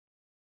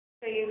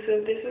Hey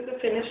YouTube, this is the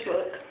finished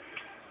look.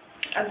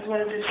 I just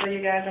wanted to show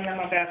you guys. I'm in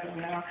my bathroom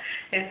now.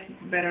 It's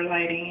better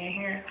lighting in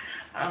here.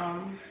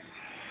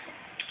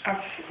 I've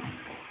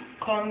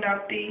combed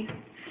out the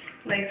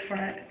lace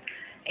front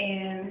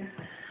and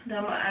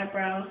done my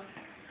eyebrows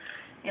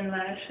and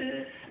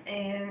lashes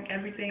and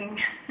everything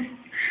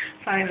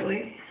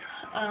finally.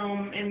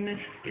 And this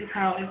is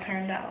how it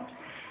turned out.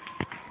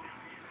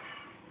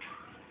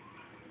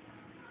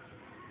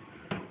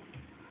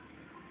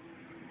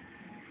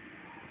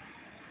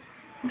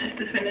 This is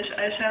the finished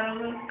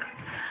eyeshadow look.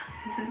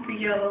 This is the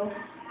yellow,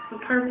 the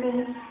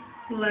purple,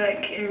 black,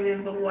 and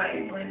then the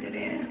white blended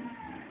in.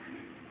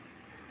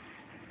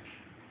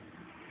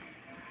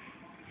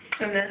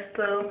 And that's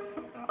the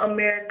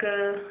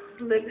America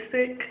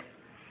lipstick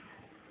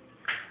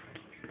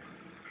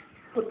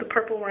with the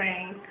Purple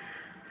Rain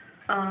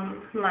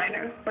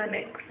liner by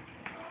NYX.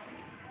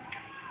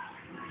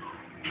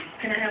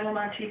 And I have on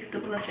my cheeks the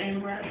blush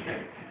and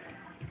bronzer.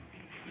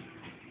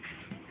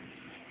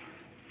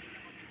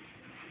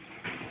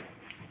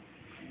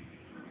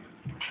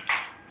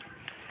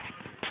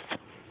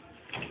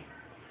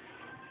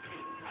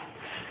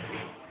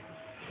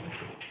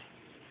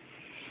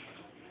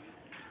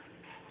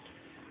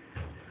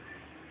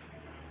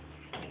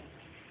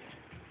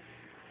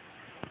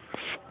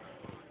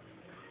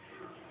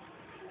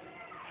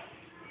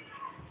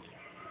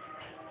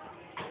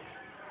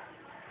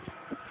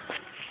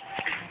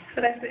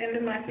 So that's the end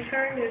of my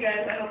tutorial,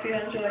 guys. I hope you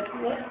enjoyed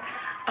the look.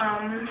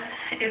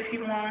 If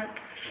you want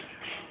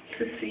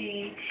to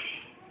see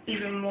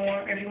even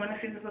more, if you want to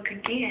see the look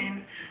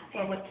again,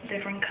 or with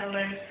different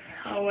colors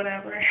or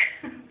whatever,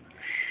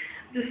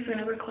 just send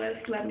a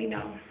request, let me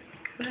know.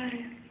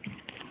 Bye.